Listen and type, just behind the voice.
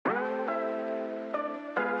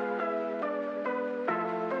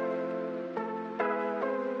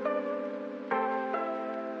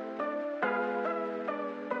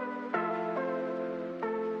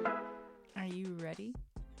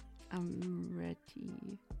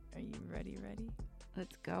tea. Are you ready?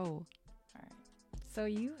 Let's go. All right. So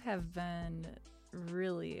you have been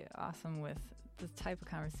really awesome with the type of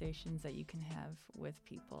conversations that you can have with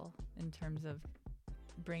people in terms of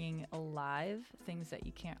bringing alive things that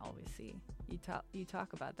you can't always see. You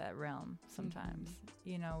talk about that realm sometimes.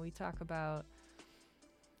 You know, we talk about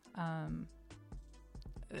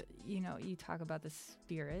you talk about the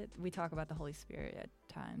Spirit. We talk about the Holy Spirit at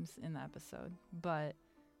times in the episode, but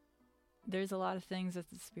there's a lot of things that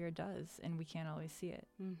the Spirit does, and we can't always see it.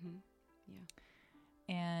 Yeah.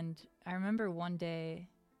 And I remember one day,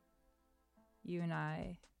 you and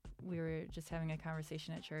we were just having a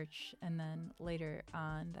conversation at church, and then later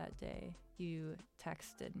on that day, you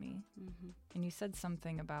texted me, and you said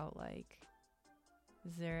something about, like,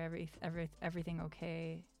 is there everything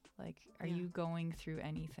okay? Like, are you going through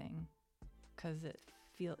anything? Because it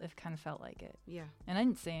kind of felt like it. Yeah. And I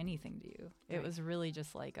didn't say anything to you. Right. It was really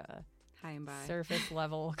just like a high and by surface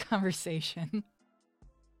level conversation.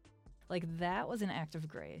 Like, that was an act of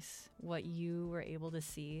grace, what you were able to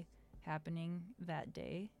see happening that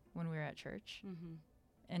day when we were at church.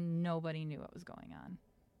 And nobody knew what was going on.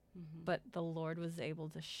 But the Lord was able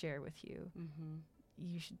to share with you.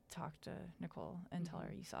 You should talk to Nicole and tell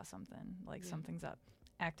her you saw something, like something's up.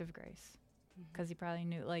 Act of grace. Because he probably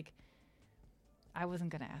knew, like, I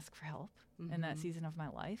wasn't going to ask for help in that season of my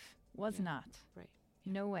life. Was not. Right.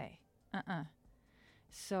 No way.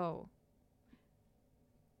 So,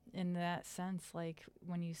 in that sense, like,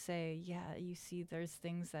 when you say, you see there's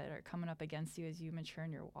things that are coming up against you as you mature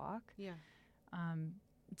in your walk. Yeah.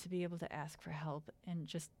 To be able to ask for help and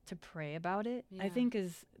just to pray about it, I think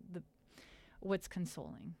is what's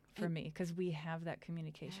consoling for me, because we have that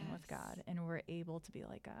communication with God, and we're able to be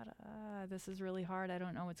like, God, this is really hard. I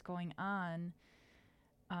don't know what's going on.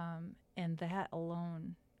 And that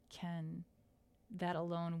alone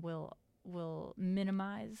will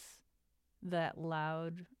minimize that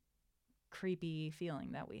loud, creepy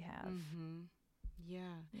feeling that we have.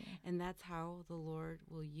 Yeah. And that's how the Lord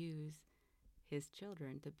will use his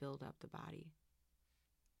children to build up the body.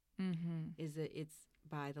 Is that it's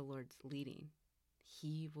by the Lord's leading.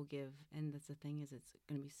 He will give, and that's the thing, is it's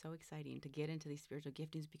going to be so exciting to get into these spiritual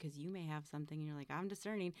giftings, because you may have something and you're like, I'm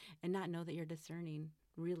discerning, and not know that you're discerning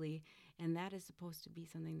really. And that is supposed to be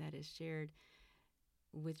something that is shared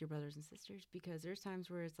with your brothers and sisters, because there's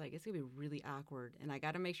times where it's like, it's going to be really awkward, and I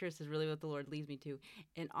got to make sure this is really what the Lord leads me to.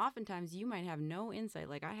 And oftentimes you might have no insight.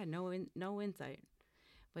 Like, I had no insight,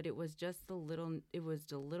 but it was just the little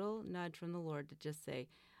nudge from the Lord to just say,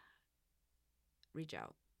 reach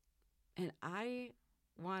out. And I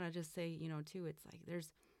want to just say, too, it's like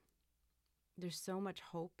there's so much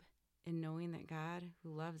hope in knowing that God, who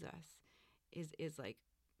loves us, is like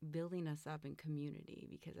building us up in community,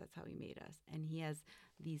 because that's how he made us. And he has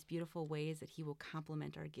these beautiful ways that he will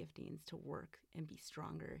complement our giftings to work and be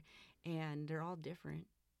stronger. And they're all different.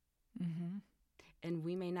 And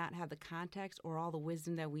we may not have the context or all the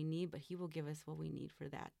wisdom that we need, but he will give us what we need for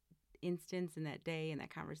that instance in that day and that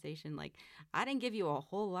conversation. Like, I didn't give you a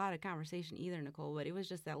whole lot of conversation either, Nicole, but it was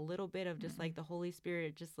just that little bit of just like the Holy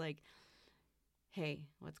Spirit, just like, hey,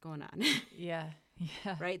 what's going on? Yeah.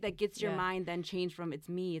 Right? That gets your mind then changed from it's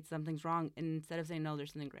me, it's something's wrong, and instead of saying, no,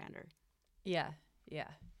 there's something grander. Yeah.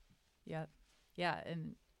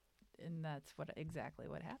 And that's exactly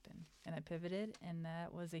what happened. And I pivoted, and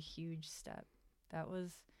that was a huge step.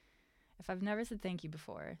 If I've never said thank you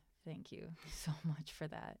before, thank you so much for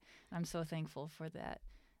that. I'm so thankful for that,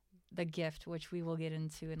 the gift, which we will get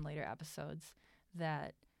into in later episodes,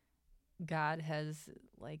 that God has,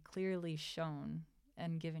 like, clearly shown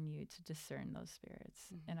and given you to discern those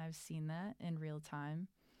spirits. And I've seen that in real time,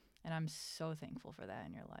 and I'm so thankful for that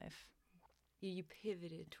in your life. You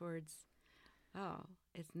pivoted towards,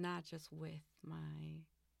 it's not just with my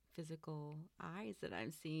physical eyes that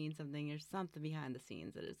I'm seeing something. There's something behind the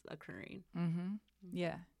scenes that is occurring.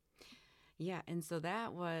 Yeah, and so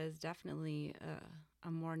that was definitely a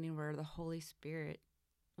morning where the Holy Spirit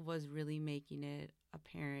was really making it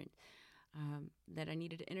apparent that I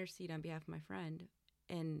needed to intercede on behalf of my friend.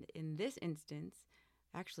 And in this instance,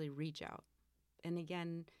 actually reach out. And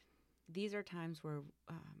again, these are times where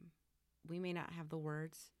we may not have the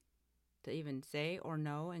words to even say or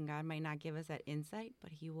know, and God might not give us that insight,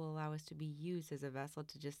 but he will allow us to be used as a vessel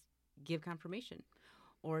to just give confirmation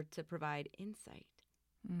or to provide insight,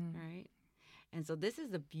 right? And so this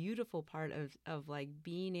is the beautiful part of like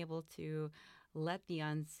being able to let the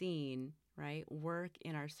unseen, right, work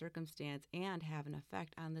in our circumstance and have an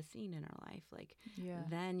effect on the seen in our life. Like,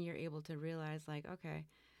 then you're able to realize, like, okay,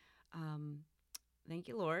 thank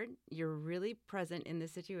you, Lord. You're really present in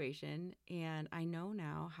this situation. And I know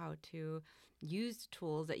now how to use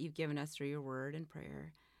tools that you've given us through your word and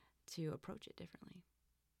prayer to approach it differently.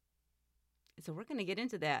 So we're going to get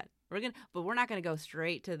into that. But we're not going to go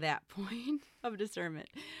straight to that point of discernment.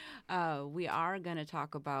 We are going to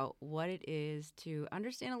talk about what it is to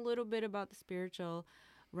understand a little bit about the spiritual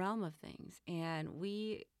realm of things. And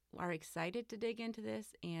we are excited to dig into this,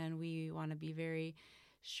 and we want to be very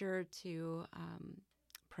sure to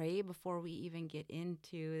pray before we even get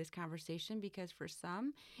into this conversation, because for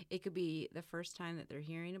some, it could be the first time that they're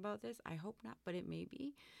hearing about this. I hope not, but it may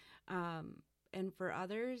be. And for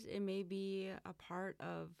others, it may be a part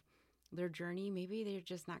of their journey. Maybe they're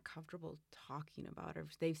just not comfortable talking about it, or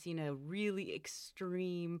they've seen a really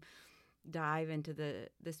extreme dive into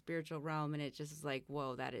the spiritual realm, and it just is like,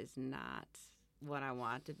 whoa, that is not what I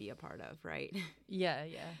want to be a part of, right? Yeah.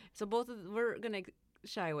 So we're going to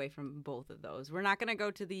shy away from both of those. We're not going to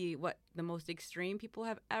go to what the most extreme people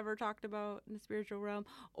have ever talked about in the spiritual realm,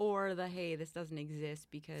 or hey, this doesn't exist,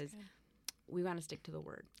 because we want to stick to the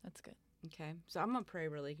word. That's good. Okay, so I'm going to pray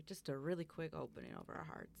just a really quick opening over our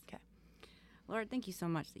hearts. Okay. Lord, thank you so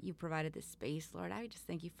much that you provided this space. Lord, I just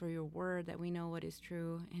thank you for your word, that we know what is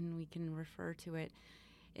true and we can refer to it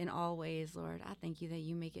in all ways. Lord, I thank you that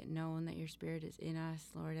you make it known that your spirit is in us,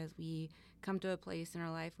 Lord, as we come to a place in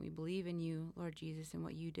our life and we believe in you, Lord Jesus, and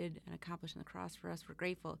what you did and accomplished on the cross for us. We're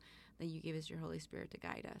grateful that you gave us your Holy Spirit to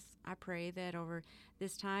guide us. I pray that over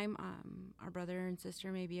this time, our brother and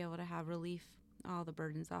sister may be able to have relief. All the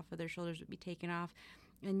burdens off of their shoulders would be taken off,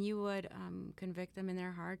 and you would convict them in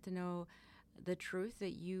their heart to know the truth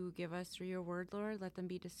that you give us through your word, Lord. Let them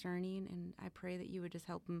be discerning, and I pray that you would just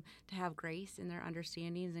help them to have grace in their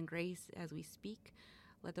understandings and grace as we speak.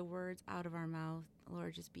 Let the words out of our mouth,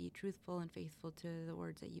 Lord, just be truthful and faithful to the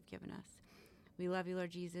words that you've given us. We love you, Lord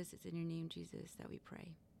Jesus. It's in your name, Jesus, that we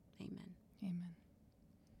pray. Amen. Amen.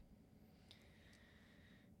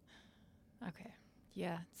 Okay.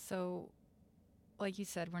 Yeah. So, like you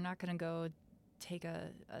said, we're not going to go take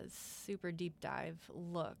a super deep dive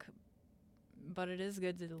look, but it is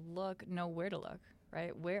good to know where to look,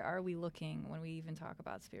 right? Where are we looking when we even talk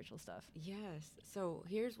about spiritual stuff? Yes. So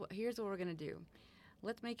here's what we're going to do.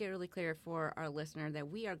 Let's make it really clear for our listener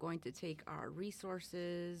that we are going to take our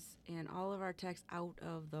resources and all of our text out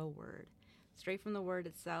of the word. Straight from the word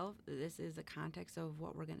itself, this is the context of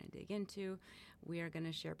what we're going to dig into. We are going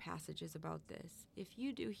to share passages about this. If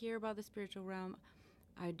you do hear about the spiritual realm,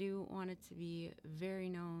 I do want it to be very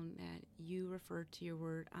known that you refer to your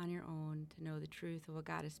word on your own to know the truth of what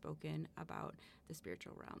God has spoken about the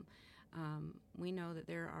spiritual realm. We know that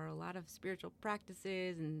there are a lot of spiritual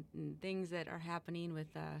practices and things that are happening with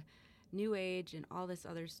New Age and all this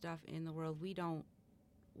other stuff in the world. We don't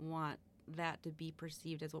want that to be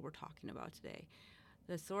perceived as what we're talking about today.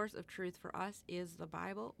 The source of truth for us is the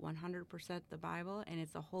Bible, 100% the Bible, and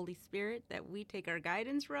it's the Holy Spirit that we take our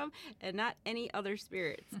guidance from, and not any other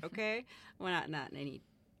spirits, okay? Well, not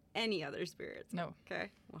any other spirits. No. Okay?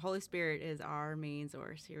 Well, Holy Spirit is our main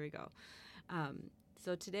source. Here we go.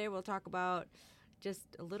 So today we'll talk about just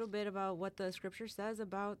a little bit about what the Scripture says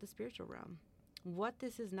about the spiritual realm. What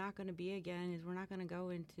this is not going to be, again, is we're not going to go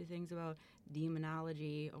into things about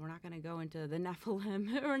demonology, or we're not going to go into the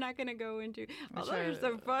Nephilim. We're not going to go into, although there's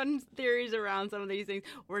some fun theories around some of these things,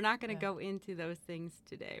 we're not going to go into those things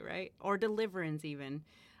today, right? Or deliverance even.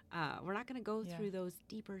 We're not going to go through those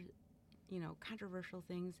deeper, controversial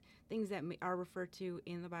things that are referred to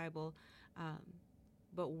in the Bible,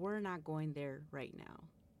 but we're not going there right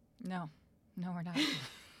now. No, we're not.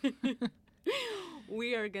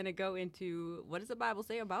 We are going to go into, what does the Bible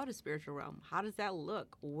say about a spiritual realm? How does that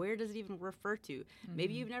look? Where does it even refer to? Mm-hmm.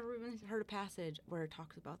 Maybe you've never even heard a passage where it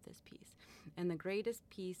talks about this piece. And the greatest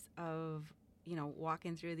piece of,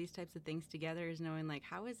 walking through these types of things together is knowing,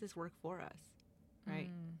 how does this work for us, right?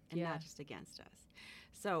 And not just against us.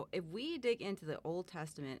 So if we dig into the Old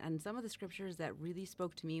Testament and some of the scriptures that really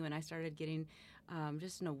spoke to me when I started getting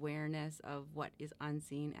just an awareness of what is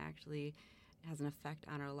unseen actually has an effect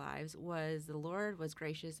on our lives, was the Lord was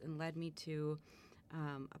gracious and led me to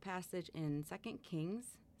a passage in 2 Kings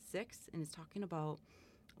 6, and it's talking about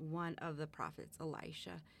one of the prophets,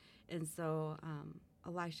 Elisha. And so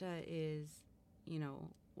Elisha is,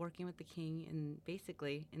 working with the king, and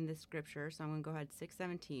basically in this scripture, so I'm going to go ahead,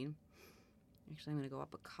 6:17. Actually, I'm going to go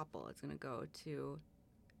up a couple. It's going to go to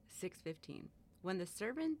 6:15. When the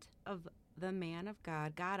servant of the man of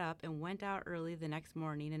God got up and went out early the next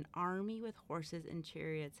morning, an army with horses and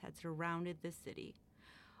chariots had surrounded the city.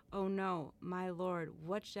 "Oh no, my lord,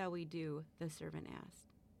 what shall we do?" the servant asked.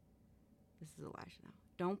 This is Elisha now.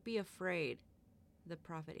 "Don't be afraid," the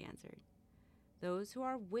prophet answered. Those who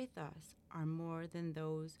are with us are more than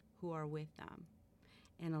those who are with them."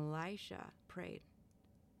 And Elisha prayed,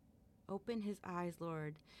 "Open his eyes,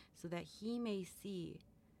 Lord, so that he may see."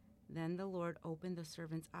 Then the Lord opened the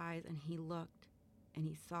servant's eyes, and he looked, and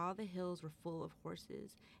he saw the hills were full of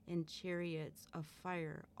horses and chariots of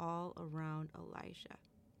fire all around Elisha.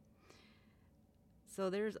 So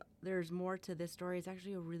there's more to this story. It's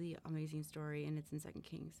actually a really amazing story, and it's in 2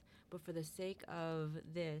 Kings. But for the sake of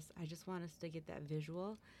this, I just want us to get that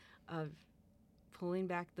visual of pulling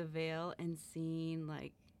back the veil and seeing,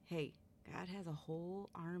 like, hey, God has a whole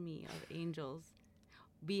army of angels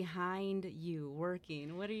behind you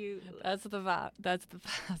working. What are you? That's the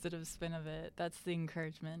positive spin of it. That's the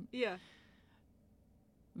encouragement. Yeah.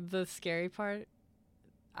 The scary part,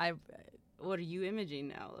 what are you imaging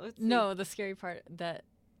now? No, the scary part that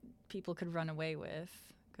people could run away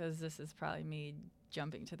with, because this is probably me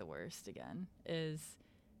jumping to the worst again, is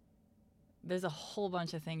there's a whole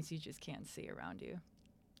bunch of things you just can't see around you.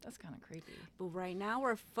 That's kind of creepy. But right now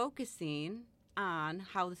we're focusing on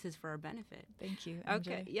how this is for our benefit. Thank you, MJ.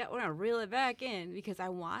 Okay, yeah, we're going to reel it back in, because I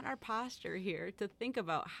want our posture here to think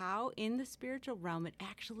about how in the spiritual realm it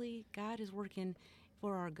actually, God is working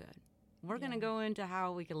for our good. We're going to go into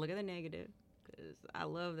how we can look at the negative, because I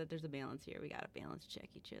love that there's a balance here. We got to balance check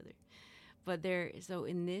each other. But so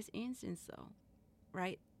in this instance, though,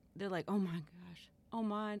 right, they're like, oh my gosh, oh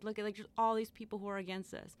my, look at, like, just all these people who are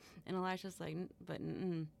against us. And Elisha's like, but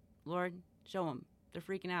Lord, show them. They're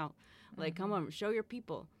freaking out. Like, come on, show your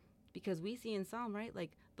people. Because we see in Psalm, right,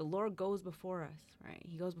 like, the Lord goes before us, right?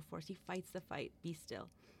 He goes before us. He fights the fight. Be still.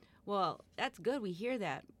 Well, that's good. We hear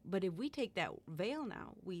that. But if we take that veil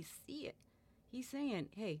now, we see it. He's saying,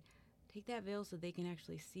 hey, take that veil so they can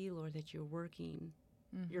actually see, Lord, that you're working.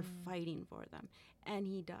 You're fighting for them. And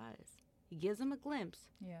he does. He gives them a glimpse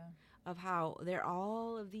of how there are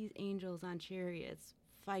all of these angels on chariots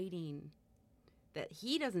fighting that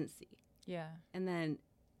he doesn't see. Yeah. And then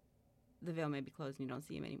the veil may be closed and you don't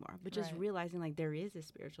see him anymore. But just realizing, like, there is a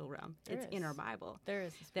spiritual realm. It's in our Bible. There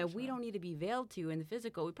is a spiritual that we don't need to be veiled to in the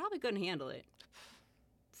physical. We probably couldn't handle it.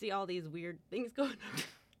 See all these weird things going on.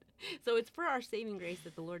 So it's for our saving grace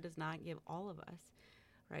that the Lord does not give all of us,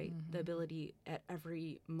 right, the ability at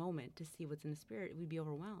every moment to see what's in the spirit. We'd be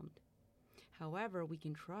overwhelmed. However, we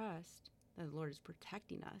can trust that the Lord is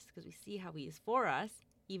protecting us because we see how he is for us,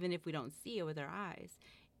 even if we don't see it with our eyes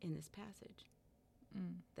in this passage.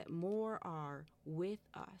 That more are with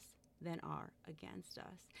us than are against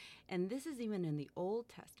us. And this is even in the Old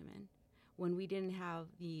Testament, when we didn't have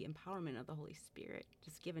the empowerment of the Holy Spirit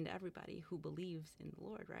just given to everybody who believes in the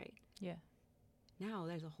Lord, right? Yeah. Now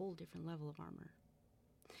there's a whole different level of armor.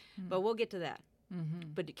 But we'll get to that.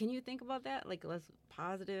 But can you think about that? Like, less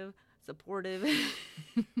positive, supportive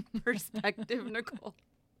perspective, Nicole.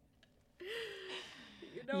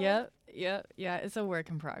 You know? Yeah, it's a work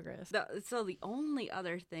in progress. So the only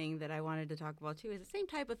other thing that I wanted to talk about, too, is the same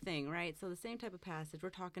type of thing, right? So the same type of passage. We're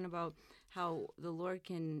talking about how the Lord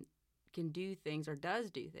can do things or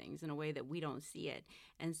does do things in a way that we don't see it.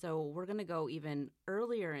 And so we're going to go even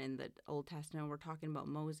earlier in the Old Testament. We're talking about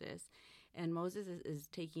Moses. And Moses is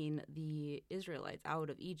taking the Israelites out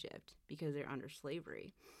of Egypt because they're under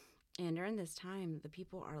slavery. And during this time, the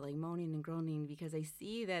people are, like, moaning and groaning because they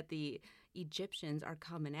see that the Egyptians are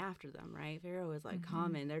coming after them, right? Pharaoh is like,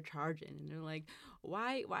 coming, they're charging. And they're like,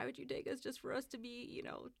 why would you take us just for us to be,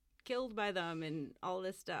 killed by them and all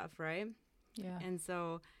this stuff, right? Yeah. And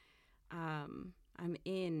so I'm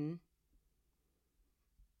in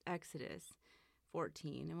Exodus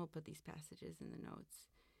 14, and we'll put these passages in the notes.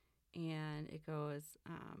 And it goes,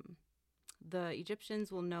 the Egyptians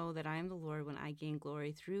will know that I am the Lord when I gain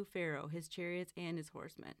glory through Pharaoh, his chariots, and his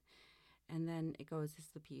horsemen. And then it goes, this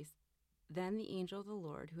is the piece. Then the angel of the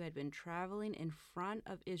Lord, who had been traveling in front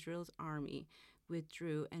of Israel's army,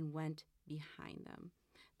 withdrew and went behind them.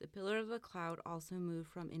 The pillar of the cloud also moved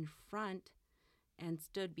from in front and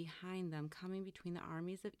stood behind them, coming between the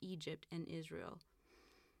armies of Egypt and Israel.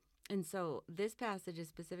 And so this passage is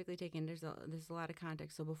specifically taken, there's a lot of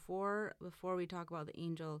context. So before we talk about the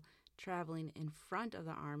angel traveling in front of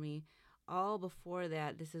the army, all before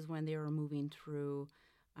that, this is when they were moving through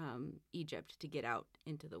Egypt to get out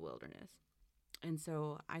into the wilderness. And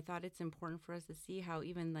so I thought it's important for us to see how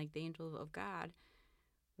even, like, the angel of God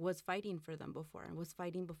was fighting for them before and was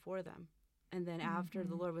fighting before them. And then after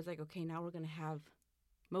the Lord was like, okay, now we're going to have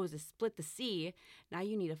Moses split the sea. Now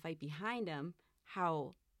you need to fight behind him.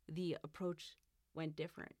 How the approach went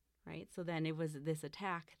different, right? So then it was this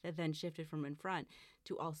attack that then shifted from in front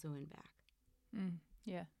to also in back.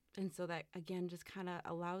 Yeah. And so that, again, just kind of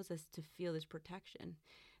allows us to feel this protection,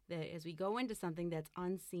 that as we go into something that's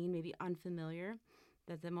unseen, maybe unfamiliar,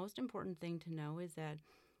 that the most important thing to know is that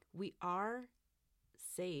we are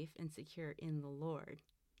safe and secure in the Lord,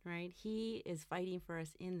 right? He is fighting for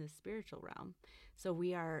us in the spiritual realm. So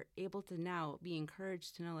we are able to now be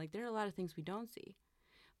encouraged to know, like, there are a lot of things we don't see,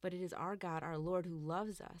 but it is our God, our Lord, who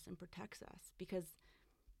loves us and protects us. Because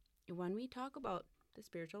when we talk about the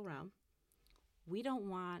spiritual realm, we don't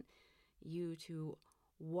want you to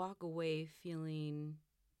walk away feeling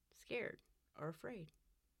scared or afraid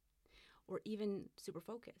or even super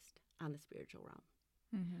focused on the spiritual realm.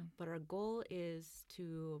 Mm-hmm. But our goal is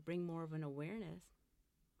to bring more of an awareness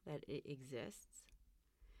that it exists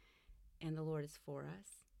and the Lord is for us.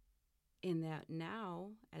 In that now,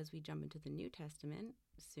 as we jump into the New Testament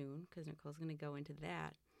soon, because Nicole's going to go into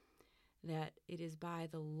that it is by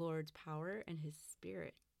the Lord's power and his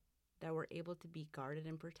Spirit that we're able to be guarded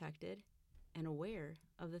and protected and aware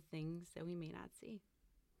of the things that we may not see.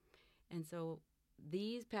 And so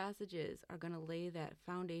these passages are going to lay that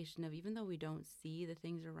foundation of, even though we don't see the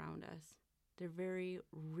things around us, their very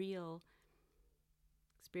real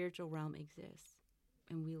spiritual realm exists.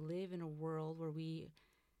 And we live in a world where we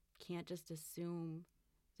can't just assume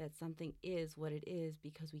that something is what it is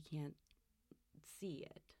because we can't see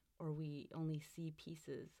it, or we only see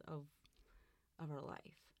pieces of our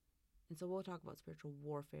life. And so we'll talk about spiritual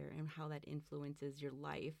warfare and how that influences your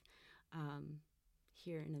life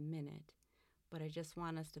here in a minute. But I just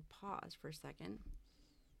want us to pause for a second,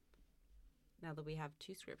 now that we have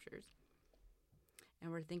two scriptures,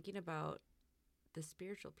 and we're thinking about the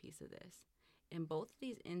spiritual piece of this. In both of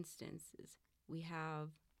these instances, we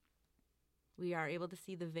are able to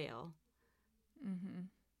see the veil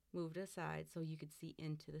moved aside so you could see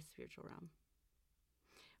into the spiritual realm.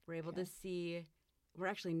 We're able to see, we're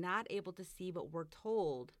actually not able to see, but we're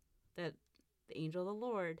told that the angel of the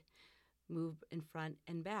Lord moved in front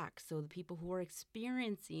and back. So the people who are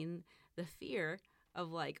experiencing the fear of,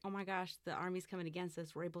 like, oh my gosh, the army's coming against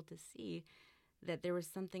us, were able to see that there was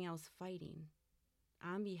something else fighting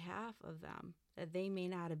on behalf of them that they may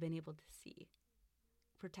not have been able to see,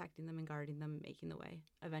 protecting them and guarding them and making the way.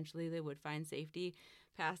 Eventually they would find safety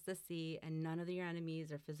past the sea, and none of your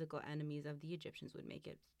enemies or physical enemies of the Egyptians would make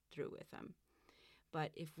it through with them.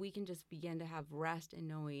 But if we can just begin to have rest in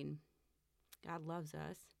knowing God loves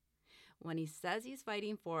us, when he says he's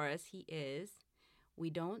fighting for us, he is. We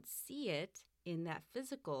don't see it in that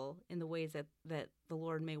physical, in the ways that the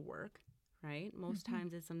Lord may work, right? Most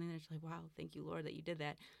times it's something that's like, wow, thank you, Lord, that you did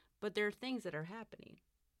that. But there are things that are happening,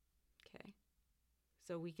 okay?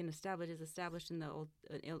 So we can establish, is established in the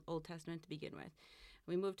Old Testament to begin with.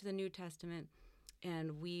 We move to the New Testament,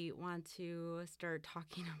 and we want to start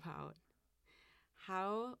talking about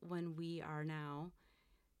how, when we are now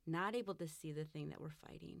not able to see the thing that we're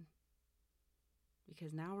fighting,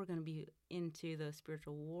 because now we're going to be into the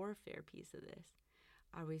spiritual warfare piece of this,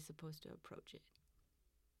 are we supposed to approach it?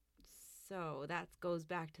 So that goes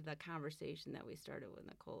back to the conversation that we started with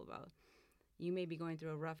Nicole about, you may be going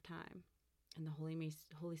through a rough time, and the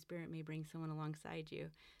Holy Spirit may bring someone alongside you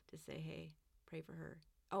to say, hey, pray for her.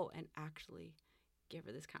 Oh, and actually give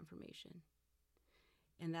her this confirmation.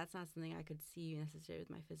 And that's not something I could see necessarily with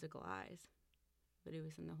my physical eyes, but it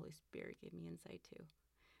was something the Holy Spirit gave me insight to.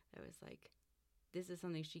 That was like, this is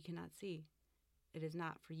something she cannot see. It is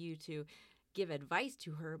not for you to give advice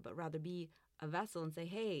to her, but rather be a vessel and say,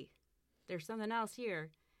 hey, there's something else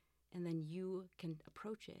here. And then you can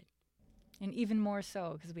approach it. And even more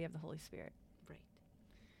so because we have the Holy Spirit. Right.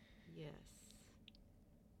 Yes.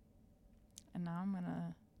 And now I'm going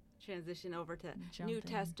to transition over to New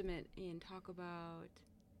Testament and talk about,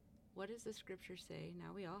 what does the scripture say?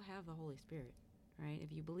 Now, we all have the Holy Spirit, right?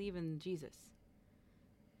 If you believe in Jesus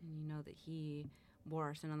and you know that he bore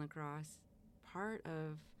our sin on the cross, part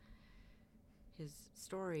of his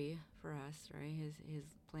story for us, right, his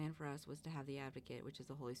plan for us was to have the advocate, which is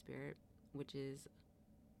the Holy Spirit, which is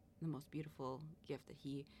the most beautiful gift that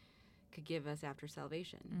he could give us after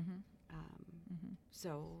salvation.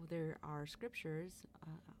 So there are scriptures,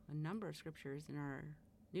 a number of scriptures in our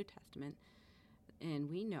New Testament, and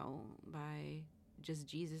we know by just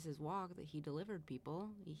Jesus' walk that he delivered people,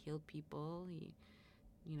 he healed people, he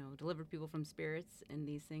delivered people from spirits and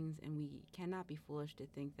these things, and we cannot be foolish to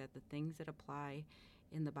think that the things that apply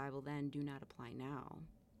in the Bible then do not apply now.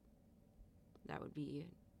 That would be,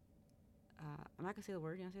 I'm not going to say the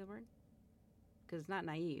word. You want to say the word? Because it's not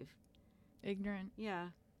naive. Ignorant. Yeah.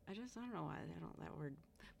 I don't know why I don't that word.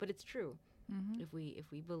 But it's true. Mm-hmm.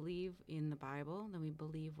 If we believe in the Bible, then we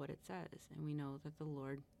believe what it says. And we know that the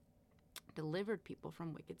Lord delivered people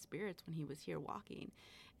from wicked spirits when he was here walking.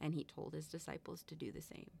 And he told his disciples to do the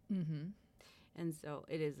same. Mm-hmm. And so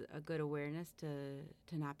it is a good awareness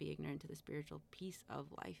to not be ignorant to the spiritual piece of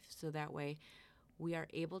life. So that way we are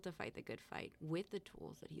able to fight the good fight with the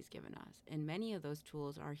tools that he's given us. And many of those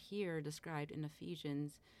tools are here described in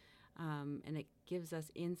Ephesians. And it gives us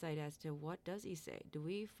insight as to what does he say. Do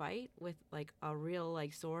we fight with like a real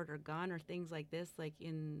like sword or gun or things like this, like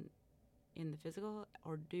in the physical,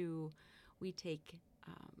 or do we take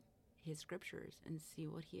his scriptures and see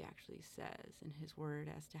what he actually says in his word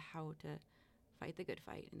as to how to fight the good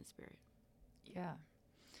fight in the spirit? Yeah.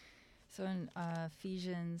 So in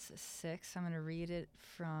Ephesians 6, I'm going to read it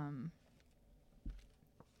from,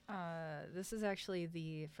 this is actually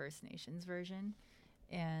the First Nations version,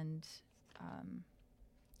 and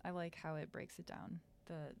I like how it breaks it down,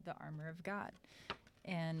 the armor of God.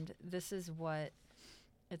 And this is what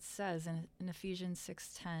it says in Ephesians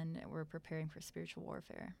 6:10, we're preparing for spiritual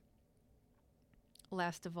warfare.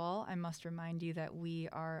 Last of all, I must remind you that we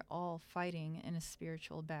are all fighting in a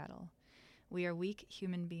spiritual battle. We are weak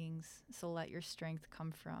human beings, so let your strength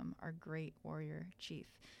come from our great warrior chief.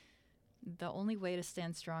 The only way to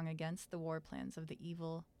stand strong against the war plans of the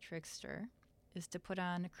evil trickster is to put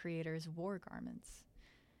on Creator's war garments.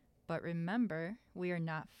 But remember, we are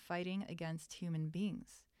not fighting against human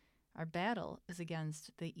beings. Our battle is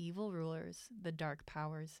against the evil rulers, the dark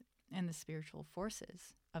powers, and the spiritual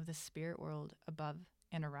forces of the spirit world above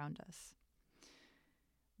and around us.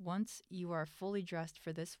 Once you are fully dressed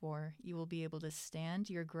for this war, you will be able to stand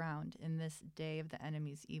your ground in this day of the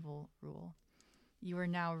enemy's evil rule. You are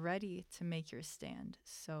now ready to make your stand,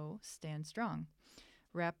 so stand strong.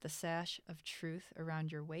 Wrap the sash of truth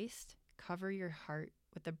around your waist. Cover your heart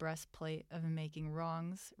with the breastplate of making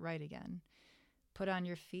wrongs right again. Put on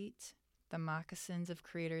your feet the moccasins of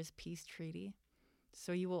Creator's peace treaty,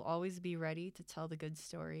 so you will always be ready to tell the good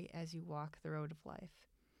story as you walk the road of life.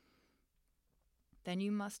 Then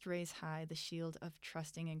you must raise high the shield of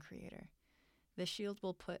trusting in Creator. This shield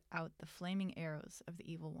will put out the flaming arrows of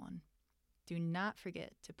the evil one. Do not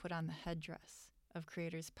forget to put on the headdress of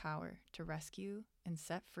Creator's power to rescue and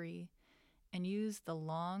set free, and use the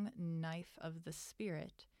long knife of the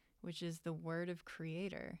Spirit, which is the word of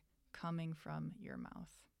Creator coming from your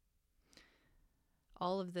mouth.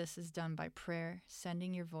 All of this is done by prayer,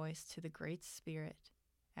 sending your voice to the Great Spirit,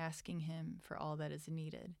 asking Him for all that is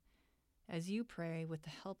needed. As you pray with the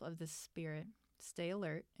help of the Spirit, stay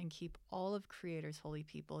alert and keep all of Creator's holy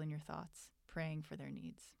people in your thoughts, praying for their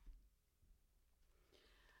needs.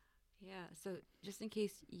 Yeah, so just in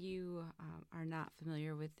case you are not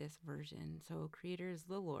familiar with this version, so Creator is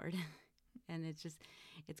the Lord, and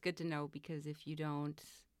it's good to know, because if you don't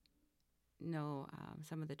know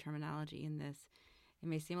some of the terminology in this, it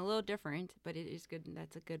may seem a little different, but it is good.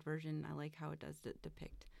 That's a good version. I like how it does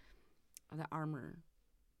depict the armor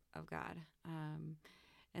of God.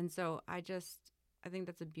 And so I think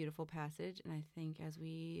that's a beautiful passage. And I think as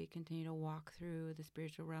we continue to walk through the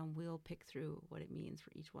spiritual realm, we'll pick through what it means for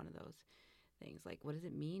each one of those things. Like, what does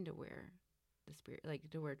it mean to wear the spirit, like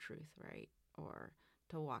to wear truth, right? Or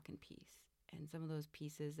to walk in peace. And some of those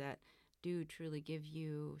pieces that do truly give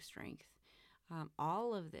you strength.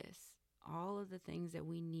 All of this, all of the things that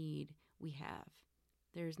we need, we have.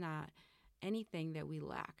 There's not anything that we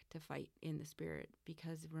lack to fight in the Spirit,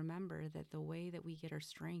 because remember that the way that we get our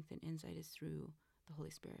strength and insight is through the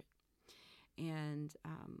Holy Spirit. And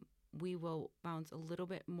we will bounce a little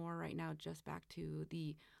bit more right now just back to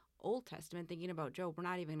the Old Testament, thinking about Job. We're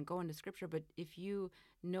not even going to Scripture, but if you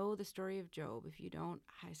know the story of Job, if you don't,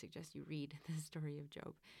 I suggest you read the story of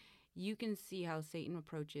Job. You can see how Satan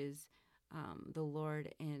approaches the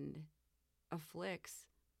Lord and afflicts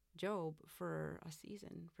Job for a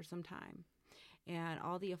season, for some time. And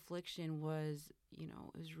all the affliction was, it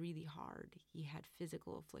was really hard. He had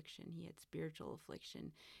physical affliction, he had spiritual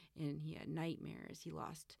affliction, and he had nightmares. He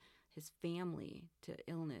lost his family to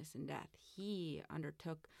illness and death. He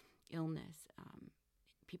undertook illness.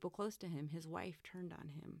 People close to him, his wife turned on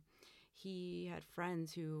him. He had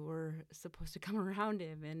friends who were supposed to come around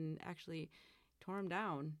him and actually tore him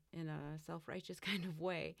down in a self-righteous kind of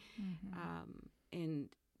way. Mm-hmm. And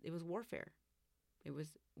it was warfare. It was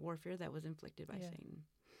warfare that was inflicted by Satan.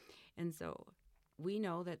 And so we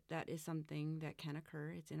know that that is something that can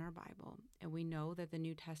occur. It's in our Bible. And we know that the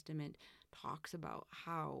New Testament talks about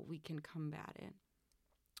how we can combat it.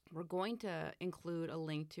 We're going to include a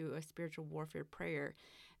link to a spiritual warfare prayer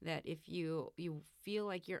that if you feel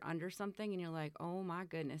like you're under something and you're like, oh my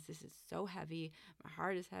goodness, this is so heavy, my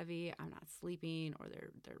heart is heavy, I'm not sleeping, or there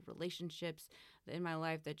are relationships in my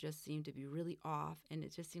life that just seem to be really off, and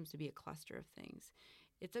it just seems to be a cluster of things.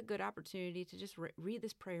 It's a good opportunity to just read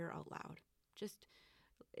this prayer out loud. Just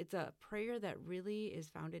It's a prayer that really is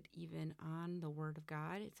founded even on the Word of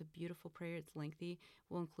God. It's a beautiful prayer. It's lengthy.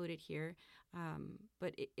 We'll include it here.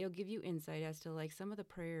 But it'll give you insight as to like some of the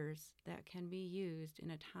prayers that can be used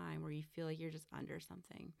in a time where you feel like you're just under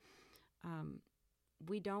something.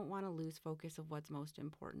 We don't want to lose focus of what's most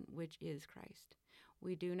important, which is Christ.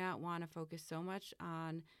 We do not want to focus so much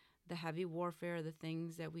on the heavy warfare, the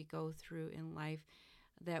things that we go through in life,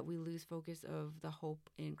 that we lose focus of the hope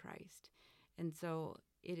in Christ. And so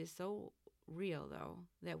it is so real, though,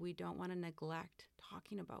 that we don't want to neglect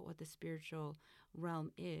talking about what the spiritual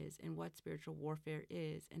realm is and what spiritual warfare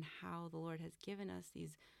is and how the Lord has given us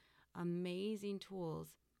these amazing tools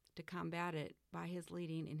to combat it by his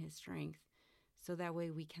leading and his strength. So that way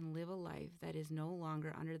we can live a life that is no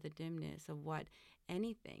longer under the dimness of what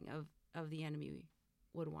anything of the enemy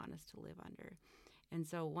would want us to live under. And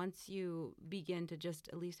so once you begin to just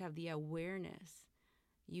at least have the awareness,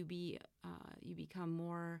 you become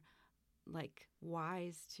more like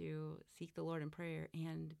wise to seek the Lord in prayer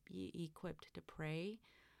and be equipped to pray,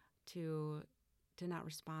 to not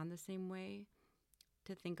respond the same way,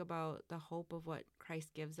 to think about the hope of what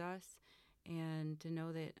Christ gives us, and to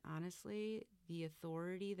know that honestly, the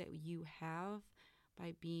authority that you have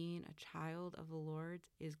by being a child of the Lord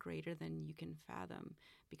is greater than you can fathom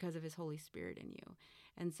because of his Holy Spirit in you.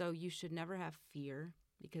 And so you should never have fear,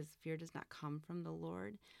 because fear does not come from the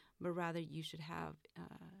Lord, but rather you should have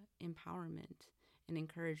empowerment and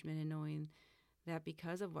encouragement in knowing that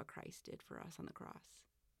because of what Christ did for us on the cross,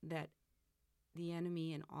 that the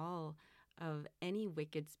enemy and all of any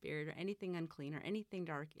wicked spirit or anything unclean or anything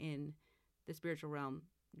dark in the spiritual realm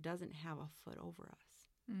doesn't have a foot over us.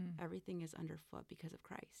 Everything is underfoot because of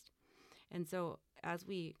Christ. And so as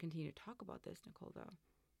we continue to talk about this, Nicole, though,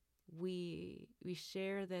 we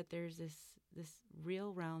share that there's this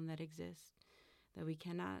real realm that exists that we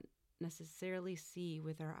cannot necessarily see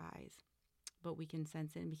with our eyes, but we can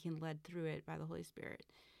sense it and we can lead through it by the Holy Spirit.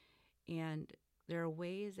 And there are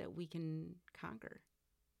ways that we can conquer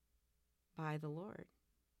by the Lord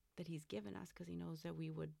that he's given us, because he knows that we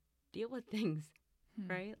would deal with things,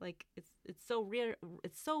 right? Like it's so real.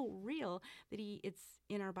 It's so real that it's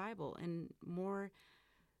in our Bible, and more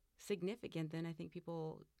significant than I think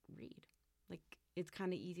people read. Like it's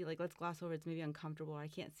kind of easy. Like let's gloss over. It's maybe uncomfortable. I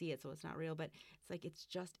can't see it, so it's not real. But it's like it's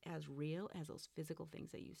just as real as those physical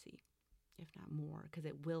things that you see, if not more, because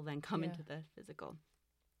it will then come into the physical.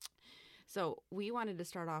 So we wanted to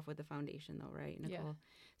start off with the foundation, though, right, Nicole? Yeah.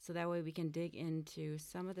 So that way we can dig into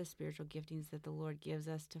some of the spiritual giftings that the Lord gives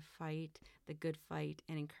us to fight the good fight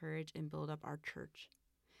and encourage and build up our church.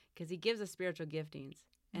 Because he gives us spiritual giftings,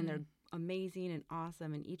 and they're amazing and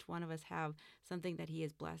awesome, and each one of us have something that he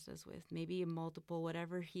has blessed us with, maybe a multiple,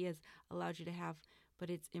 whatever he has allowed you to have. But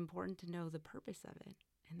it's important to know the purpose of it,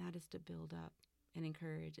 and that is to build up and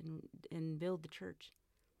encourage and build the church.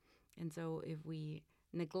 And so if we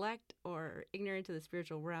neglect or ignorant to the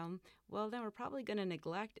spiritual realm, well, then we're probably going to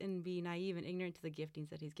neglect and be naive and ignorant to the giftings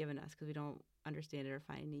that he's given us because we don't understand it or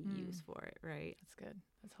find any use for it, right? That's good.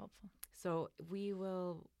 That's helpful. So we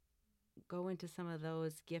will go into some of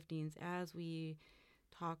those giftings as we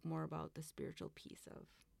talk more about the spiritual piece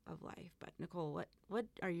of life. But Nicole, what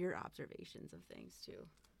are your observations of things too?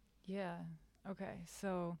 Yeah. Okay.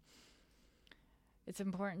 So it's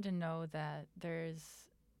important to know that there's,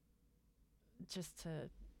 just to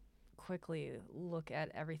quickly look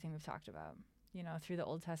at everything we've talked about, through the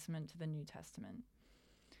Old Testament to the New Testament.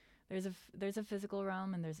 There's a physical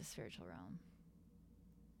realm and there's a spiritual realm.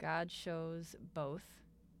 God shows both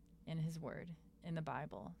in his word, in the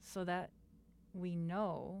Bible, so that we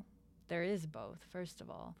know there is both, first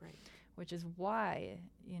of all. Right. Which is why,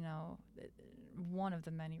 one of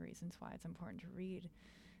the many reasons why it's important to read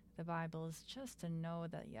the Bible is just to know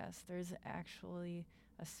that, yes, there's actually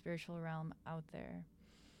a spiritual realm out there.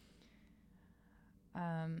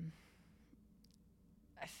 I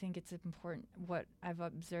think it's important. What I've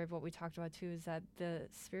observed, what we talked about too, is that the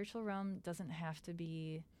spiritual realm doesn't have to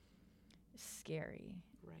be scary.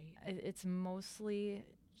 Right. It's mostly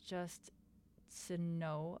just to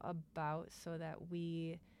know about so that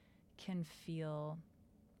we can feel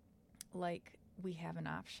like we have an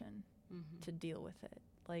option to deal with it.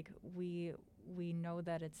 Like we know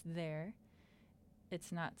that it's there.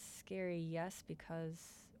 It's not scary, yes,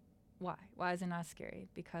 because why? Why is it not scary?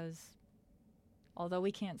 Because although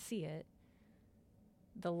we can't see it,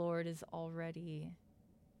 the Lord is already,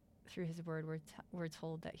 through his word, we're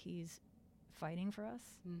told that he's fighting for us,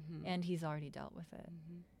 and he's already dealt with it.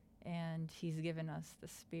 And he's given us the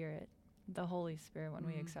Spirit, the Holy Spirit, when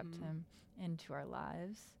we accept him into our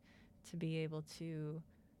lives, to be able to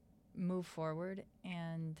move forward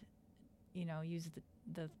and use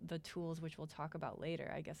the tools, which we'll talk about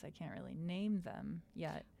later. I guess I can't really name them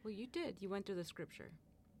yet. Well, you did. You went through the scripture,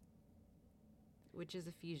 which is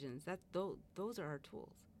Ephesians. Those are our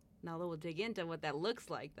tools. Now we'll dig into what that looks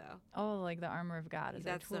like, though. Oh, like the armor of God is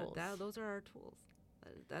our tools. Those are our tools.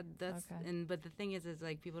 That's okay. But the thing is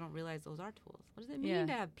like people don't realize those are tools. What does it mean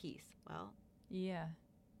to have peace? Well,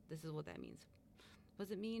 this is what that means. What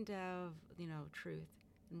does it mean to have truth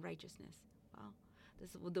and righteousness?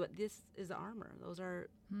 Well, this is the armor. Those are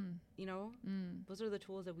those are the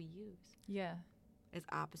tools that we use. Yeah. It's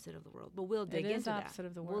opposite of the world, but we'll dig into that. It is opposite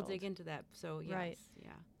of the world. We'll dig into that. So yes, right.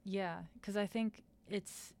 Yeah, because I think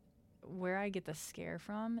it's where I get the scare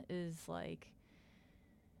from is like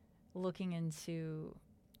looking into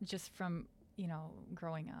just from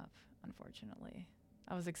growing up. Unfortunately,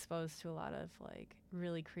 I was exposed to a lot of like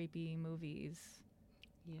really creepy movies.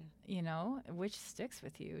 Yeah. Which sticks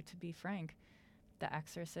with you, to be frank. The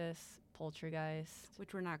Exorcist, Poltergeist.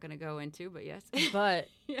 Which we're not going to go into, but yes. But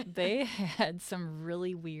they had some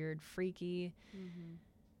really weird, freaky,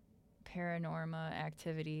 paranormal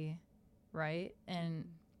activity, right? And,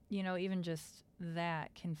 even just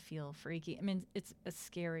that can feel freaky. I mean, it's a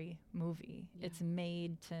scary movie. Yeah. It's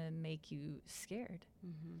made to make you scared.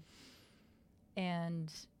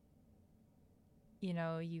 And,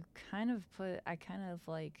 I kind of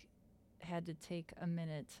like had to take a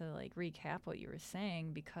minute to like recap what you were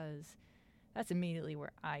saying, because that's immediately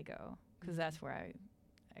where I go, because that's where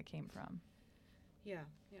I came from. Yeah.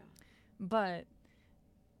 But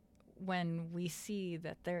when we see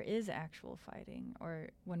that there is actual fighting, or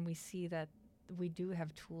when we see that we do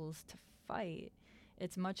have tools to fight,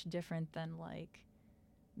 it's much different than like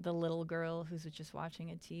the little girl who's just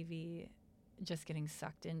watching a TV just getting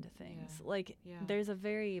sucked into things. There's a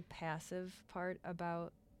very passive part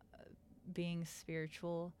about being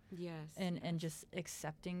spiritual, and just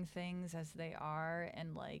accepting things as they are,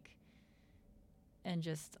 and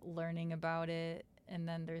just learning about it. And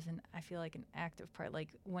then there's I feel like an active part,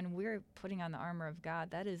 like when we're putting on the armor of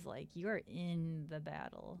God, that is like you're in the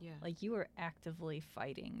battle, like you are actively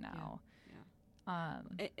fighting now.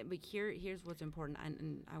 But here's what's important,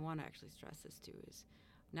 and I want to actually stress this too, is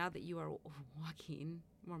now that you are walking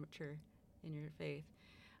more mature in your faith,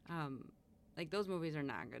 like those movies are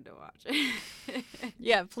not good to watch.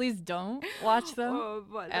 Yeah, please don't watch them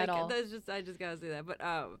at all. I just gotta say that.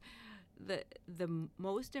 But the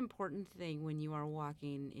most important thing when you are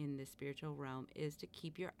walking in the spiritual realm is to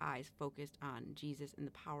keep your eyes focused on Jesus and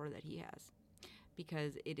the power that He has,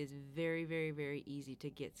 because it is very, very, very easy to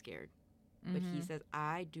get scared. But He says,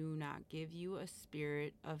 I do not give you a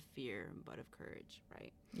spirit of fear, but of courage,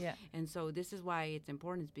 right? Yeah. And so this is why it's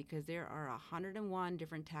important, is because there are 101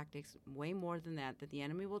 different tactics, way more than that the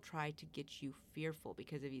enemy will try to get you fearful.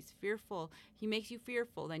 Because if he's fearful, he makes you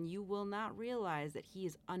fearful, then you will not realize that he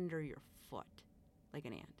is under your foot like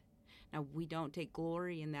an ant. Now, we don't take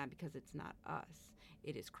glory in that because it's not us.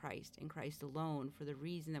 It is Christ and Christ alone. For the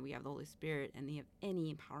reason that we have the Holy Spirit and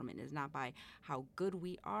any empowerment is not by how good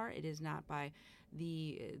we are. It is not by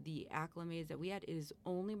the acclimates that we had. It is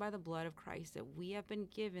only by the blood of Christ that we have been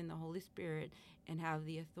given the Holy Spirit and have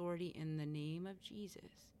the authority in the name of Jesus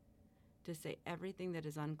to say everything that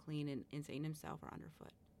is unclean and Satan himself are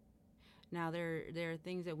underfoot. Now, there are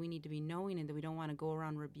things that we need to be knowing, and that we don't want to go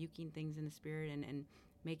around rebuking things in the Spirit and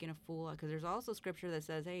making a fool, because there's also scripture that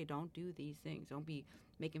says, hey, don't do these things. Don't be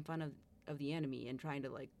making fun of the enemy and trying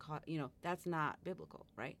to that's not biblical,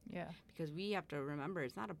 right? Yeah. Because we have to remember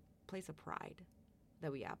it's not a place of pride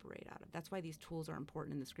that we operate out of. That's why these tools are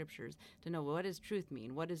important in the scriptures, to know what does truth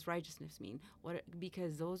mean? What does righteousness mean?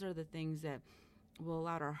 Because those are the things that will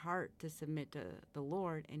allow our heart to submit to the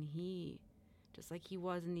Lord, and He, just like He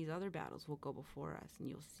was in these other battles, will go before us, and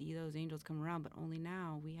you'll see those angels come around. But only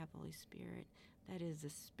now we have the Holy Spirit. That is the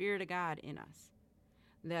Spirit of God in us.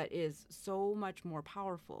 That is so much more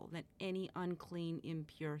powerful than any unclean,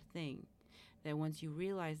 impure thing. That once you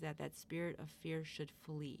realize that spirit of fear should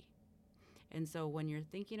flee. And so when you're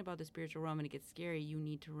thinking about the spiritual realm and it gets scary, you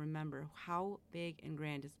need to remember how big and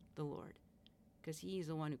grand is the Lord. Because He is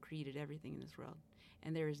the one who created everything in this world.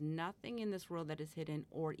 And there is nothing in this world that is hidden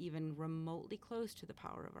or even remotely close to the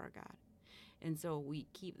power of our God. And so we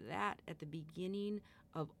keep that at the beginning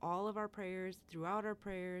of all of our prayers, throughout our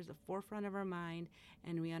prayers, the forefront of our mind,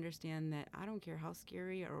 and we understand that I don't care how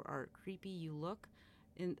scary or creepy you look,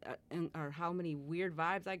 or how many weird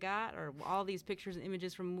vibes I got, or all these pictures and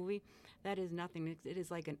images from a movie, that is nothing. It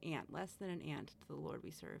is like an ant, less than an ant to the Lord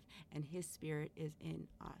we serve, and His Spirit is in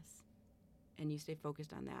us. And you stay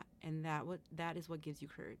focused on that, and that is what gives you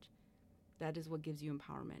courage. That is what gives you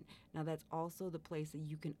empowerment. Now, that's also the place that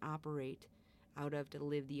you can operate out of to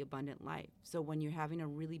live the abundant life. So when you're having a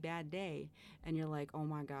really bad day and you're like, oh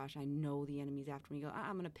my gosh, I know the enemy's after me, you go,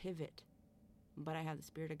 I'm going to pivot, but I have the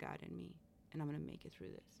Spirit of God in me, and I'm going to make it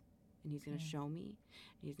through this. And he's going to show me,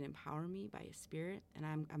 and he's going to empower me by his Spirit, and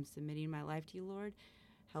I'm submitting my life to you, Lord.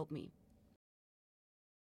 Help me.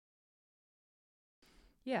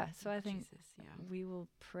 Yeah, so I think we will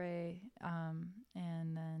pray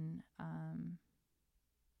and then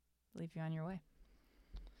leave you on your way.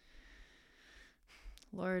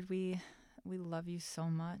 Lord, we love you so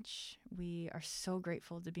much. We are so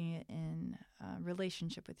grateful to be in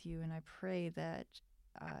relationship with you, and I pray that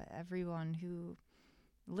everyone who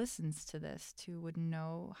listens to this too would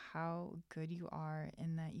know how good you are,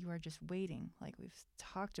 and that you are just waiting, like we've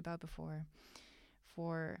talked about before,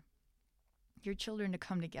 for your children to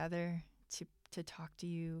come together to talk to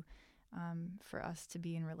you, for us to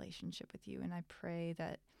be in relationship with you. And I pray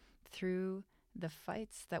that through the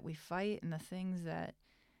fights that we fight and the things that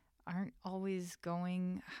aren't always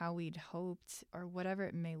going how we'd hoped, or whatever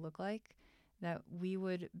it may look like, that we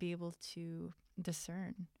would be able to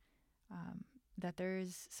discern that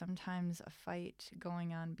there's sometimes a fight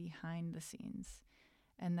going on behind the scenes,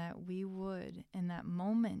 and that we would, in that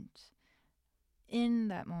moment,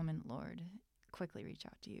 Lord, quickly reach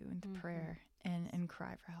out to you into prayer and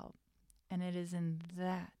cry for help. And it is in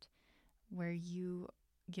that where you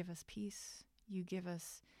give us peace. You give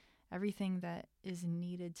us everything that is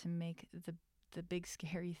needed to make the big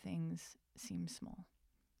scary things seem small.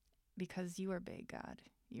 Because you are big, God.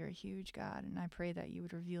 You're a huge God, and I pray that you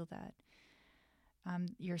would reveal that.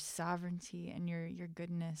 Your sovereignty and your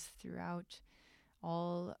goodness throughout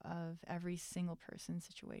all of every single person's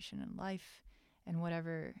situation in life and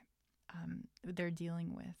whatever they're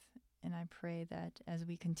dealing with. And I pray that as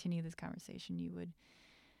we continue this conversation, you would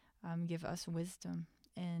give us wisdom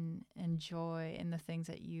and joy in the things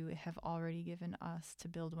that you have already given us to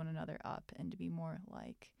build one another up and to be more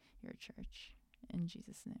like your church. In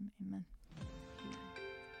Jesus' name, amen.